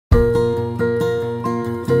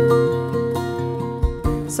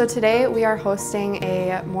So today we are hosting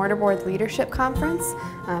a Mortar Leadership Conference,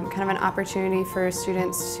 kind of an opportunity for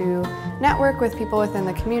students to network with people within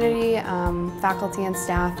the community, faculty and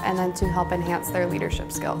staff, and then to help enhance their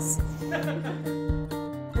leadership skills.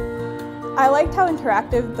 I liked how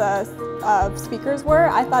interactive the speakers were.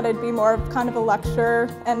 I thought it'd be more of kind of a lecture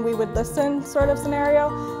and we would listen sort of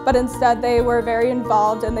scenario, but instead they were very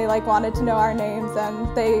involved and they wanted to know our names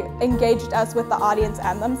and they engaged us with the audience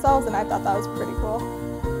and themselves, and I thought that was pretty cool.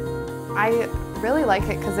 I really like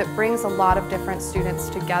it because it brings a lot of different students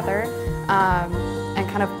together and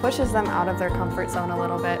kind of pushes them out of their comfort zone a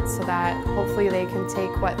little bit so that hopefully they can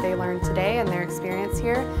take what they learned today and their experience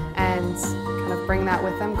here and kind of bring that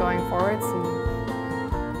with them going forward,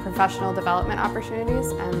 some professional development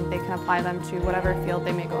opportunities, and they can apply them to whatever field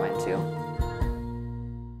they may go into.